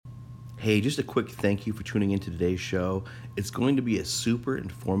Hey, just a quick thank you for tuning into today's show. It's going to be a super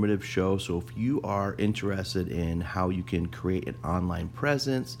informative show. So, if you are interested in how you can create an online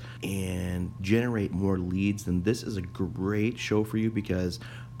presence and generate more leads, then this is a great show for you because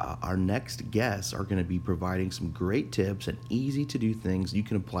our next guests are going to be providing some great tips and easy to do things you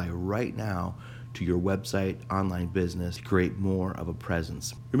can apply right now to your website, online business, to create more of a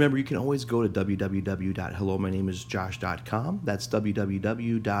presence. Remember, you can always go to www.hellomynameisjosh.com. That's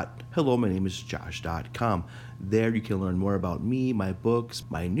www.hellomynameisjosh.com. There you can learn more about me, my books,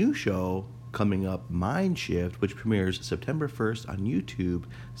 my new show coming up, Mind Shift, which premieres September 1st on YouTube,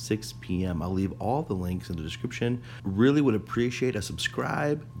 6 p.m. I'll leave all the links in the description. Really would appreciate a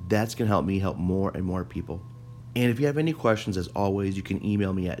subscribe. That's going to help me help more and more people. And if you have any questions, as always, you can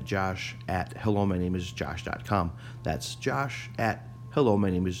email me at josh@hellomynameisjosh.com. That's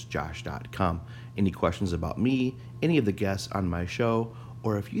josh@hellomynameisjosh.com. Any questions about me, any of the guests on my show,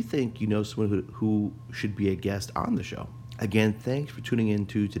 or if you think you know someone who should be a guest on the show. Again, thanks for tuning in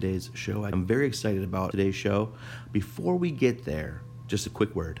to today's show. I'm very excited about today's show. Before we get there, just a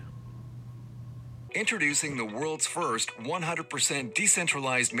quick word. Introducing the world's first 100%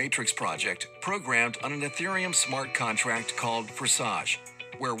 decentralized matrix project programmed on an Ethereum smart contract called Forsage,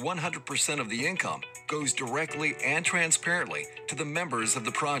 where 100% of the income goes directly and transparently to the members of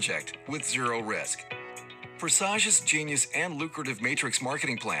the project with zero risk. Forsage's genius and lucrative matrix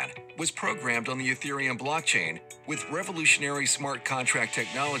marketing plan was programmed on the Ethereum blockchain with revolutionary smart contract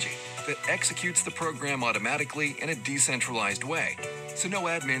technology that executes the program automatically in a decentralized way, so no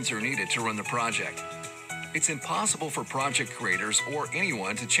admins are needed to run the project. It's impossible for project creators or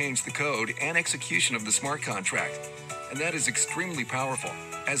anyone to change the code and execution of the smart contract, and that is extremely powerful,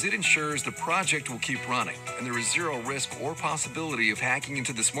 as it ensures the project will keep running and there is zero risk or possibility of hacking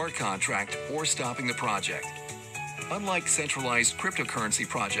into the smart contract or stopping the project. Unlike centralized cryptocurrency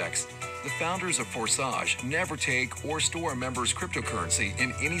projects, the founders of Forsage never take or store members' cryptocurrency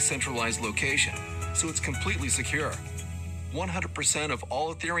in any centralized location, so it's completely secure. 100% of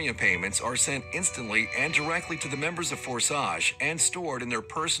all Ethereum payments are sent instantly and directly to the members of Forsage and stored in their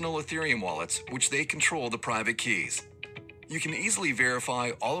personal Ethereum wallets, which they control the private keys. You can easily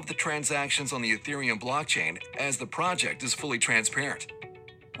verify all of the transactions on the Ethereum blockchain as the project is fully transparent.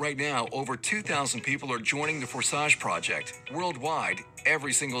 Right now, over 2,000 people are joining the Forsage project worldwide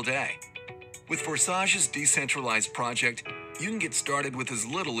every single day. With Forsage's decentralized project, you can get started with as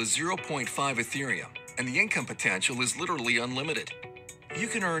little as 0.5 Ethereum, and the income potential is literally unlimited. You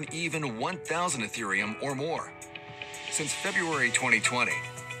can earn even 1,000 Ethereum or more. Since February 2020,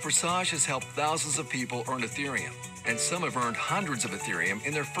 Forsage has helped thousands of people earn Ethereum, and some have earned hundreds of Ethereum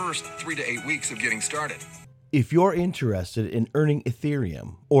in their first 3 to 8 weeks of getting started. If you're interested in earning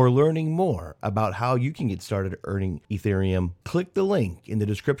Ethereum or learning more about how you can get started earning Ethereum, click the link in the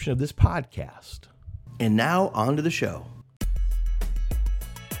description of this podcast. And now on to the show.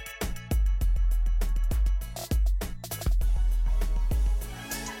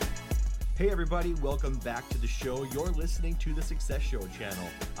 Hey everybody, welcome back to the show. You're listening to the Success Show channel.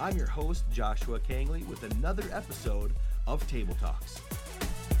 I'm your host, Joshua Kangley, with another episode of Table Talks.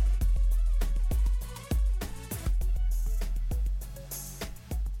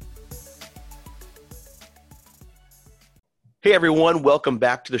 Hey everyone, welcome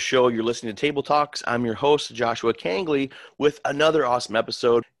back to the show. You're listening to Table Talks. I'm your host, Joshua Kangley, with another awesome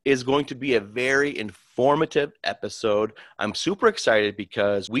episode. It is going to be a very informative episode. I'm super excited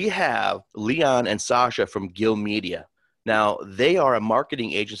because we have Leon and Sasha from Gill Media. Now, they are a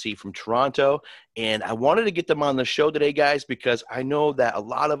marketing agency from Toronto, and I wanted to get them on the show today, guys, because I know that a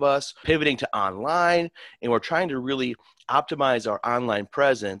lot of us pivoting to online, and we're trying to really optimize our online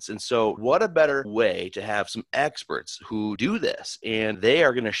presence. And so what a better way to have some experts who do this. And they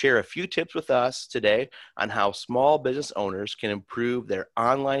are going to share a few tips with us today on how small business owners can improve their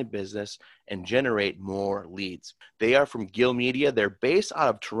online business and generate more leads. They are from Gill Media. They're based out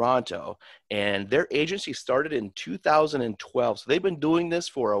of Toronto, and their agency started in 2012. So they've been doing this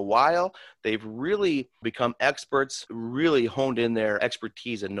for a while. They've really become experts, really honed in their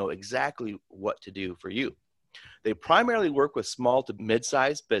expertise and know exactly what to do for you. They primarily work with small to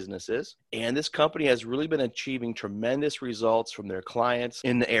mid-sized businesses, and this company has really been achieving tremendous results from their clients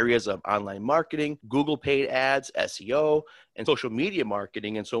in the areas of online marketing, Google paid ads, SEO, and social media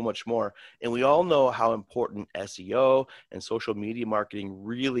marketing, and so much more. And we all know how important SEO and social media marketing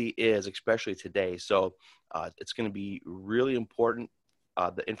really is, especially today. So it's going to be really important,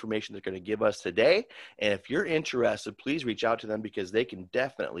 the information they're going to give us today. And if you're interested, please reach out to them because they can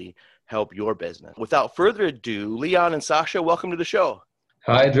definitely help your business. Without further ado, Leon and Sasha, welcome to the show.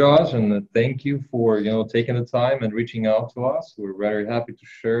 Hi, Josh, and thank you for taking the time and reaching out to us. We're very happy to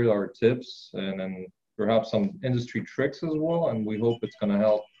share our tips and perhaps some industry tricks as well, and we hope it's going to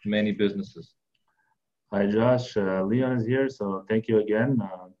help many businesses. Hi, Josh. Leon is here, so thank you again.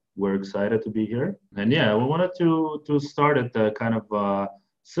 We're excited to be here. And yeah, we wanted to start it kind of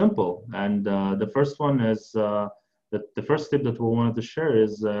simple. And the first one is the first tip that we wanted to share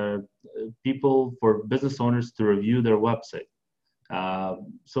is people for business owners to review their website.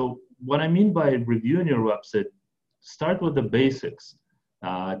 So what I mean by reviewing your website, start with the basics.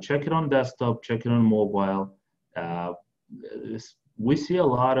 Check it on desktop, check it on mobile. Uh, we see a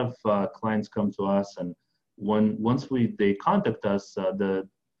lot of clients come to us, and once they contact us,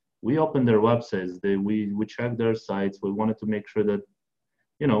 we open their websites. We check their sites. We wanted to make sure that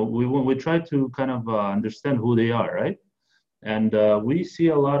we try to kind of understand who they are, right? And we see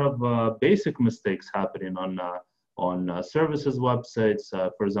a lot of basic mistakes happening on services websites.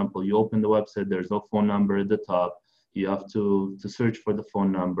 For example, you open the website, there's no phone number at the top. You have to search for the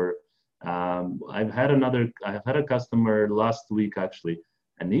phone number. I've had a customer last week, actually,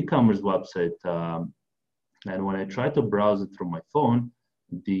 an e-commerce website, and when I tried to browse it through my phone,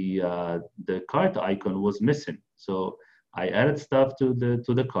 the cart icon was missing. So I added stuff to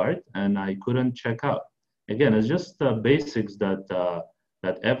the cart, and I couldn't check out. Again, it's just basics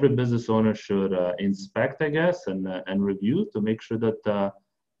that every business owner should inspect, I guess, and review to make sure that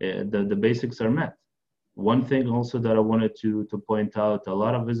the basics are met. One thing also that I wanted to point out, a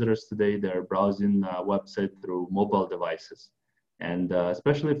lot of visitors today, they're browsing website through mobile devices. And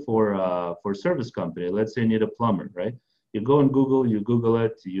especially for service company, let's say you need a plumber, right? You go on Google, you Google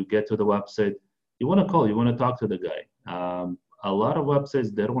it, you get to the website, you want to call, you want to talk to the guy. A lot of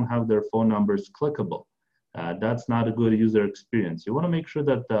websites, they don't have their phone numbers clickable. That's not a good user experience. You want to make sure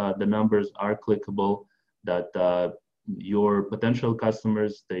that the numbers are clickable, that your potential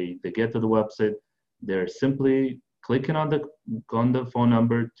customers, they get to the website, they're simply clicking on the phone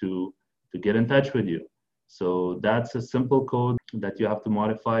number to get in touch with you. So that's a simple code that you have to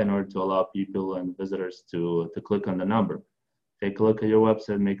modify in order to allow people and visitors to click on the number. Take a look at your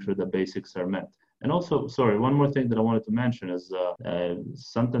website, make sure the basics are met. And also, sorry, one more thing that I wanted to mention is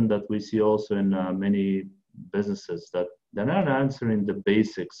something that we see also in many businesses, that they're not answering the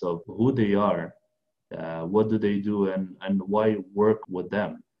basics of who they are, what do they do, and why work with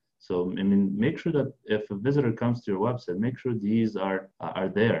them. So, I mean, make sure that if a visitor comes to your website, make sure these are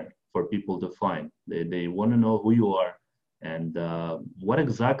there for people to find. They want to know who you are and what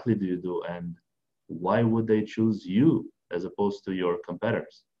exactly do you do, and why would they choose you as opposed to your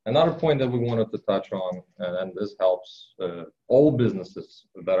competitors. Another point that we wanted to touch on, and this helps all businesses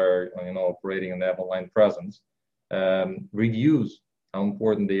that are operating and have online presence, reviews, how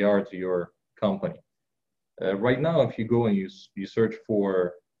important they are to your company. Right now, if you go and you search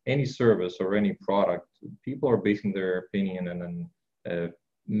for any service or any product, people are basing their opinion and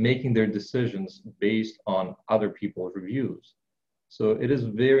making their decisions based on other people's reviews. So it is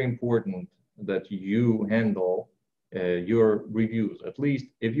very important that you handle your reviews. At least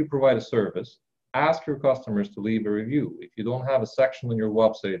if you provide a service, ask your customers to leave a review. If you don't have a section on your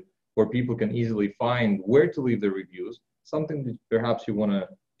website where people can easily find where to leave their reviews, something that perhaps you want to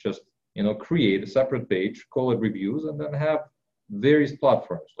just create a separate page, call it reviews, and then have various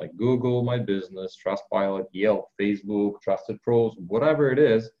platforms like Google My Business, Trustpilot, Yelp, Facebook, Trusted Pros, whatever it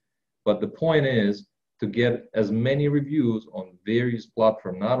is. But the point is to get as many reviews on various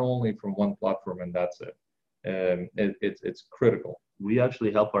platforms, not only from one platform, and that's it. It's critical. We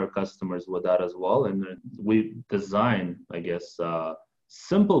actually help our customers with that as well, and we design, I guess,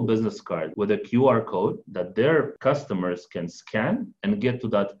 simple business card with a QR code that their customers can scan and get to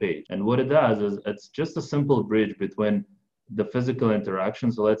that page. And what it does is it's just a simple bridge between the physical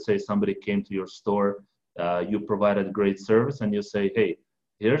interaction. So let's say somebody came to your store, you provided great service, and you say, hey,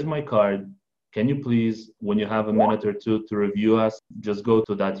 here's my card. Can you please, when you have a minute or two to review us, just go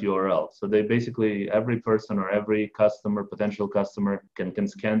to that URL. So they basically, every person or every customer, potential customer can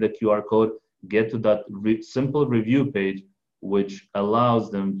scan the QR code, get to that simple review page, which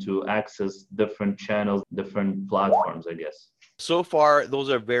allows them to access different channels, different platforms, I guess. So far, those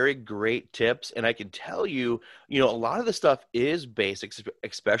are very great tips. And I can tell you, a lot of the stuff is basics,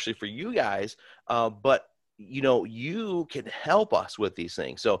 especially for you guys. But you can help us with these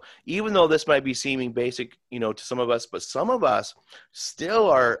things. So even though this might be seeming basic, to some of us, but some of us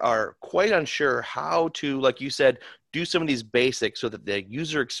still are quite unsure how to, like you said, do some of these basics so that the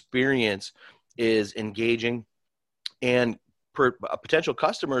user experience is engaging and potential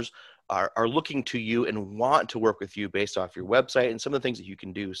customers are looking to you and want to work with you based off your website and some of the things that you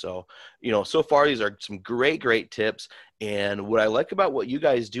can do. So, so far, these are some great tips. And what I like about what you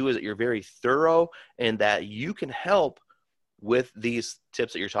guys do is that you're very thorough and that you can help with these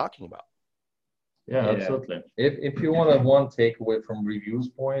tips that you're talking about. Yeah, absolutely. If you want one takeaway from reviews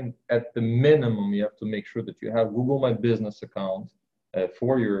point, at the minimum, you have to make sure that you have Google My Business account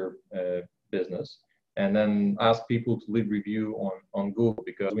for your business, and then ask people to leave review on Google,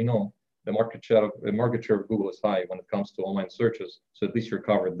 because we know the market share of Google is high when it comes to online searches. So at least you're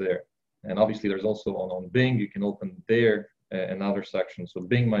covered there. And obviously, there's also on Bing, you can open there another section. So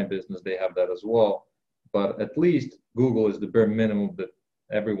Bing My Business, they have that as well. But at least Google is the bare minimum that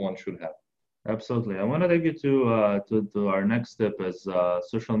everyone should have. Absolutely. I want to take you to our next step as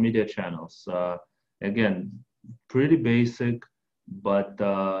social media channels. Again, pretty basic, but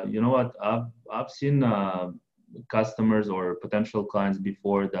you know what? I've seen customers or potential clients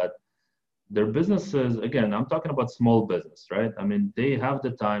before that their businesses, again, I'm talking about small business, right? I mean, they have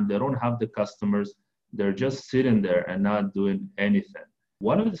the time, they don't have the customers, they're just sitting there and not doing anything.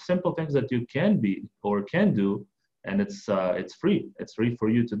 One of the simple things that you can do, and it's free for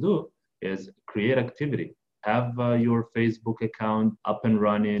you to do, is create activity. Have your Facebook account up and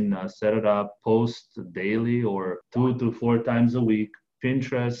running, set it up, post daily or 2 to 4 times a week.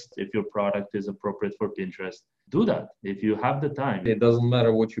 Pinterest, if your product is appropriate for Pinterest, do that if you have the time. It doesn't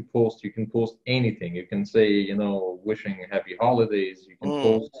matter what you post. You can post anything. You can say, wishing happy holidays. You can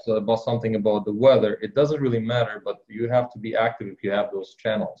post about something about the weather. It doesn't really matter, but you have to be active if you have those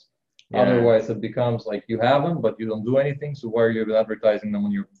channels. Yeah. Otherwise, it becomes like you have them, but you don't do anything. So why are you advertising them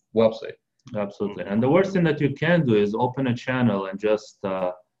on your website? Absolutely. And the worst thing that you can do is open a channel and just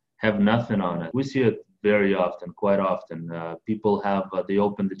have nothing on it. We see it very often, quite often. People they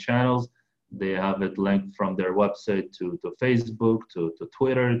open the channels, they have it linked from their website to Facebook, to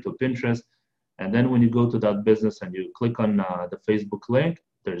Twitter, to Pinterest. And then when you go to that business and you click on the Facebook link,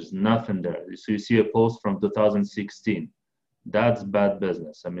 there's nothing there. So you see a post from 2016. That's bad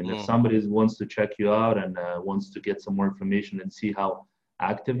business. I mean, if somebody wants to check you out and wants to get some more information and see how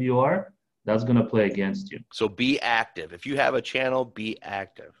active you are, that's going to play against you. So be active. If you have a channel, be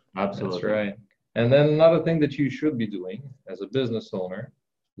active. Absolutely. That's right. And then another thing that you should be doing as a business owner,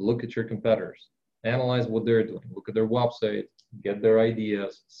 look at your competitors, analyze what they're doing, look at their website, get their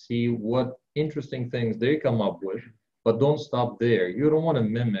ideas, see what interesting things they come up with, but don't stop there. You don't want to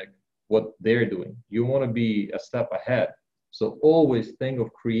mimic what they're doing. You want to be a step ahead. So always think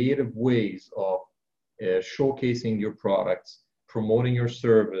of creative ways of showcasing your products, promoting your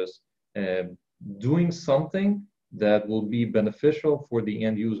service, doing something that will be beneficial for the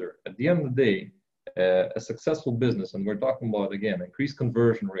end user. At the end of the day, a successful business, and we're talking about, again, increased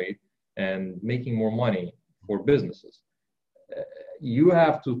conversion rate and making more money for businesses, you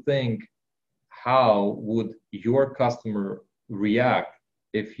have to think, how would your customer react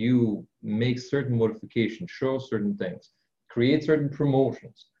if you make certain modifications, show certain things, create certain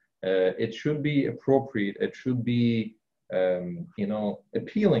promotions? It should be appropriate. It should be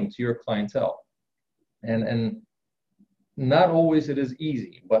appealing to your clientele. And not always it is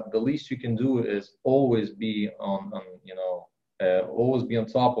easy, but the least you can do is always be always be on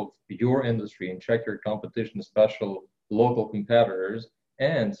top of your industry and check your competition, especially local competitors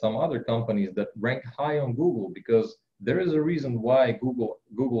and some other companies that rank high on Google, because there is a reason why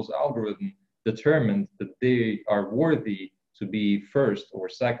Google's algorithm determined that they are worthy to be first or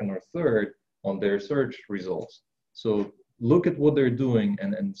second or third on their search results. So look at what they're doing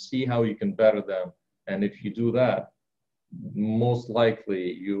and see how you can better them. And if you do that, most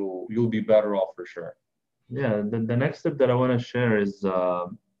likely you'll be better off for sure. Yeah, the next step that I want to share is to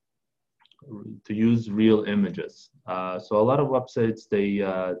use real images. So a lot of websites,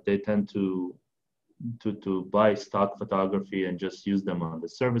 they tend to buy stock photography and just use them on the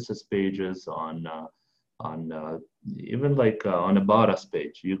services pages, on even like on About Us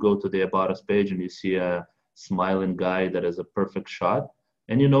page. You go to the About Us page and you see a smiling guy that is a perfect shot,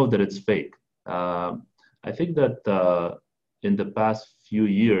 and you know that it's fake. I think that in the past few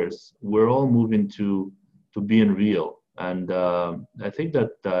years, we're all moving to being real. And I think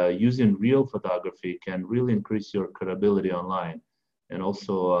that using real photography can really increase your credibility online, and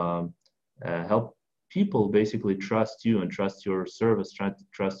also help people basically trust you and trust your service,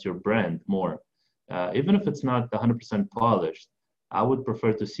 trust your brand more. Even if it's not 100% polished, I would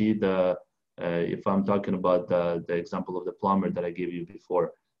prefer to see if I'm talking about the example of the plumber that I gave you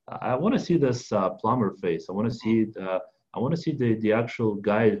before, I want to see this plumber face. I want to see the actual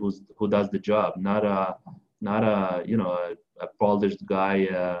guy who does the job, not a polished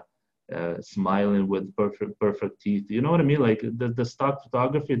guy smiling with perfect teeth. You know what I mean? Like the stock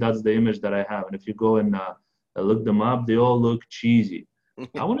photography, that's the image that I have. And if you go and look them up, they all look cheesy.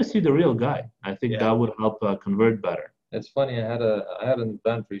 I want to see the real guy. I think that would help convert better. It's funny. I had an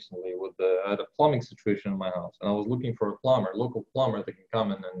event recently with I had a plumbing situation in my house, and I was looking for a plumber, local plumber that can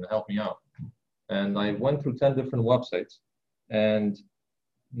come in and help me out. And I went through 10 different websites, and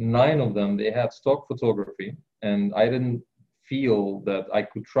 9 of them they had stock photography, and I didn't feel that I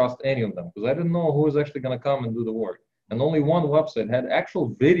could trust any of them because I didn't know who was actually going to come and do the work. And only one website had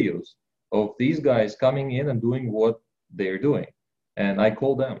actual videos of these guys coming in and doing what they're doing. And I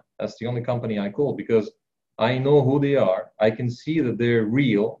called them. That's the only company I called because I know who they are. I can see that they're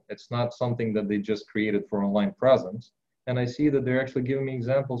real. It's not something that they just created for online presence. And I see that they're actually giving me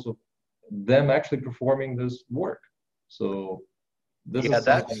examples of them actually performing this work. So this is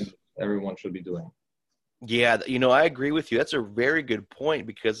something everyone should be doing. Yeah, I agree with you. That's a very good point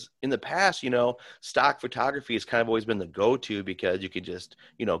because in the past, stock photography has kind of always been the go-to because you can just,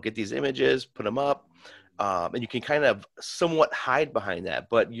 get these images, put them up, and you can kind of somewhat hide behind that.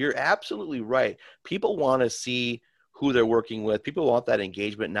 But you're absolutely right. People want to see who they're working with. People want that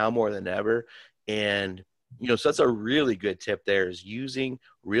engagement now more than ever. And, so that's a really good tip there is using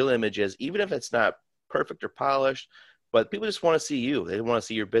real images, even if it's not perfect or polished, but people just want to see you. They want to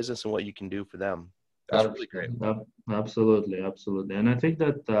see your business and what you can do for them. That's really great. Absolutely. And I think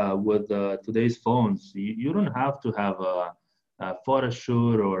that with today's phones, you don't have to have a photo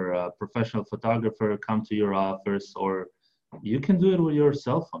shoot or a professional photographer come to your office, or you can do it with your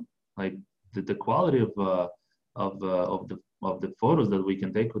cell phone. Like the quality of the photos that we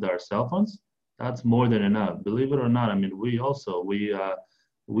can take with our cell phones, that's more than enough. Believe it or not, I mean, we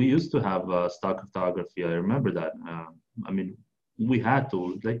used to have stock photography. I remember that. I mean, we had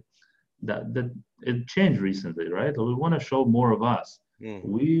to that it changed recently, right? We want to show more of us.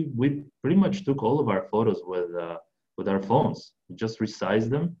 We pretty much took all of our photos with our phones. We just resize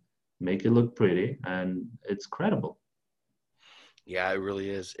them, make it look pretty, and it's credible. Yeah, it really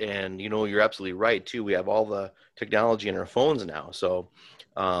is. And you're absolutely right too. We have all the technology in our phones now. So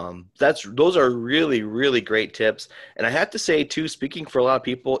those are really, really great tips. And I have to say too, speaking for a lot of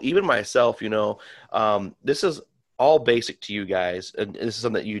people, even myself, this is all basic to you guys. And this is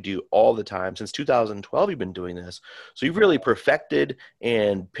something that you do all the time. Since 2012, you've been doing this. So you've really perfected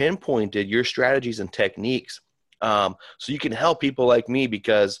and pinpointed your strategies and techniques. So you can help people like me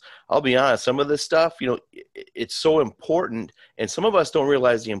because I'll be honest, some of this stuff, it's so important and some of us don't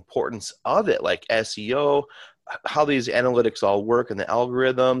realize the importance of it, like SEO, how these analytics all work and the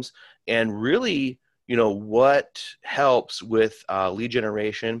algorithms and really, what helps with lead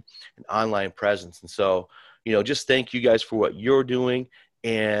generation and online presence. And so, just thank you guys for what you're doing.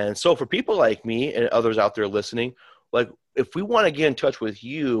 And so for people like me and others out there listening, like if we want to get in touch with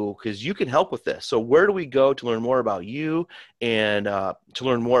you, because you can help with this. So where do we go to learn more about you and to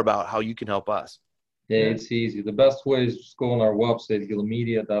learn more about how you can help us? Yeah, it's easy. The best way is just go on our website,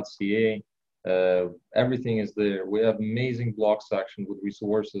 gilamedia.ca. Everything is there. We have amazing blog section with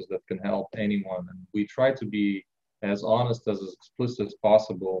resources that can help anyone. And we try to be as honest, as explicit as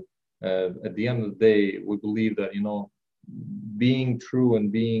possible. At the end of the day, we believe that, being true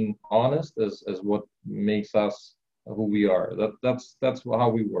and being honest is what makes us who we are. That's how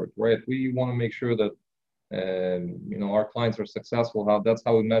we work, right? We want to make sure that our clients are successful. That's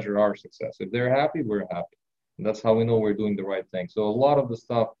how we measure our success. If they're happy, we're happy. And that's how we know we're doing the right thing. So a lot of the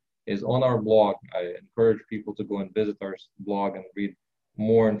stuff is on our blog. I encourage people to go and visit our blog and read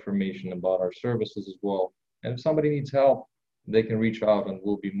more information about our services as well. And if somebody needs help, they can reach out and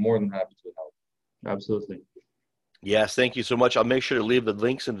we'll be more than happy to help. Absolutely. Yes, thank you so much. I'll make sure to leave the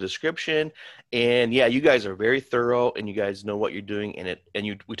links in the description. And yeah, you guys are very thorough and you guys know what you're doing in it.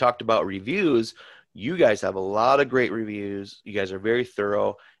 And we talked about reviews. You guys have a lot of great reviews. You guys are very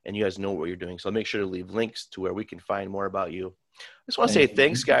thorough and you guys know what you're doing. So I'll make sure to leave links to where we can find more about you. I just want to say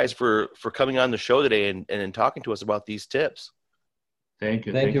thanks, guys, for coming on the show today and talking to us about these tips. Thank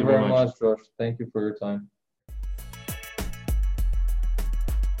you. Thank you very much, Josh. Thank you for your time.